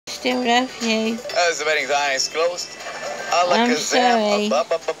still love you. As the betting time is closed, I'm sorry.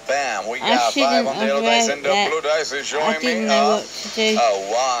 Bam. We I got 5 shouldn't on the have yellow dice wrote and the that. blue dice is showing I me didn't know what to do. a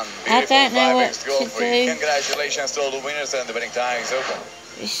 1. I don't know what 5x goal to for you. do. Congratulations to all the winners and the betting time is open.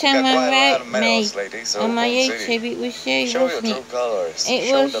 Someone wrote me ladies, so on my Open YouTube. City. It was you, Show your wasn't true it? colors. It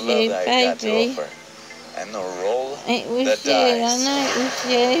Show was the love you, that you got to baby. offer. And roll It the was you. I dice. know it was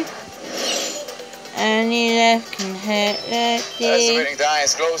you. Only love can hurt like As the this. winning time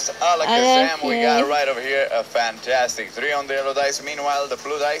is closed, I love we you. got right over here a fantastic 3 on the yellow dice. Meanwhile, the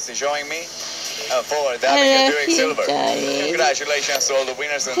blue dice is showing me a 4. That being a 2x silver. Congratulations to all the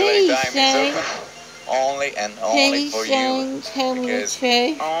winners and the winning time is open. Only and only for you. Tell me the Because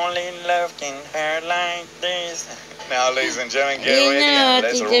truth. only love can hurt like this. Now, ladies and gentlemen, get You ready know and I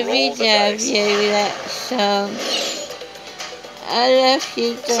let's did roll a the video of dice. you with that song. I love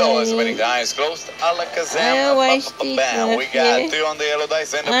you, So, as the winning darling. time is closed, I always did love we got you. 2 on the yellow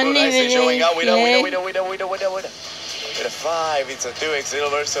dice and the I blue dice never is showing up with leave a 5. It's a 2x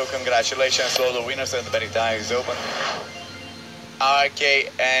silver, so congratulations to all the winners and the betting time is open.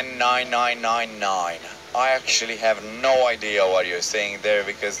 RKN9999. I actually have no idea what you're saying there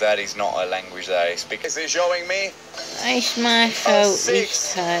because that is not a language that I speak. This is showing me It's my fault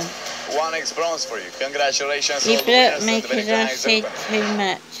this time. 1x bronze for you. Congratulations to You all the winners blocked me and the betting because I time is said open. too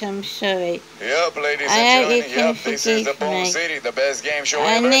much. I'm sorry. Yep, ladies I and hope you gentlemen, can this is the forgive Open me. City, the best game show I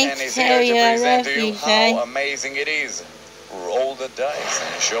ever, need and to it's tell here you to I present love to you you, how Zay. amazing it is. Roll the dice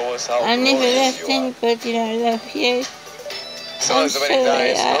and show us how I never glorious left you are. anybody that I love you. So I'm as the betting time sorry.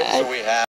 is closed, we have